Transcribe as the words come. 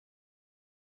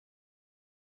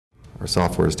Our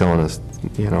software is telling us,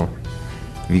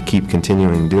 if you keep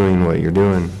continuing doing what you're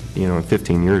doing, in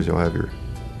 15 years you'll have your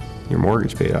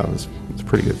mortgage paid out. It's a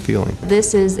pretty good feeling.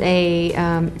 This is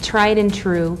a tried and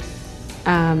true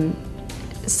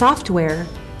software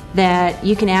that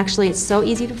you can actually, it's so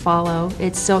easy to follow,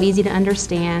 it's so easy to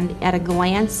understand. At a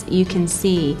glance, you can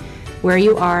see where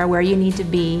you are, where you need to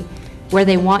be, where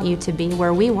they want you to be,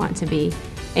 where we want to be.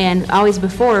 And always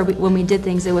before, when we did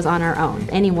things, it was on our own.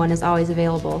 Anyone is always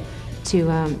available to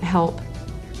help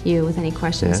you with any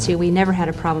questions, too. We never had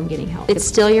a problem getting help. It's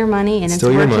still your money, and it's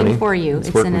working for you.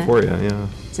 It's working for you, yeah.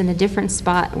 It's in a different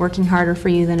spot, working harder for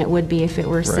you than it would be if it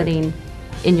were sitting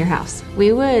in your house.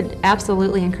 We would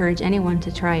absolutely encourage anyone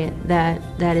to try it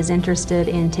that is interested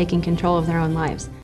in taking control of their own lives.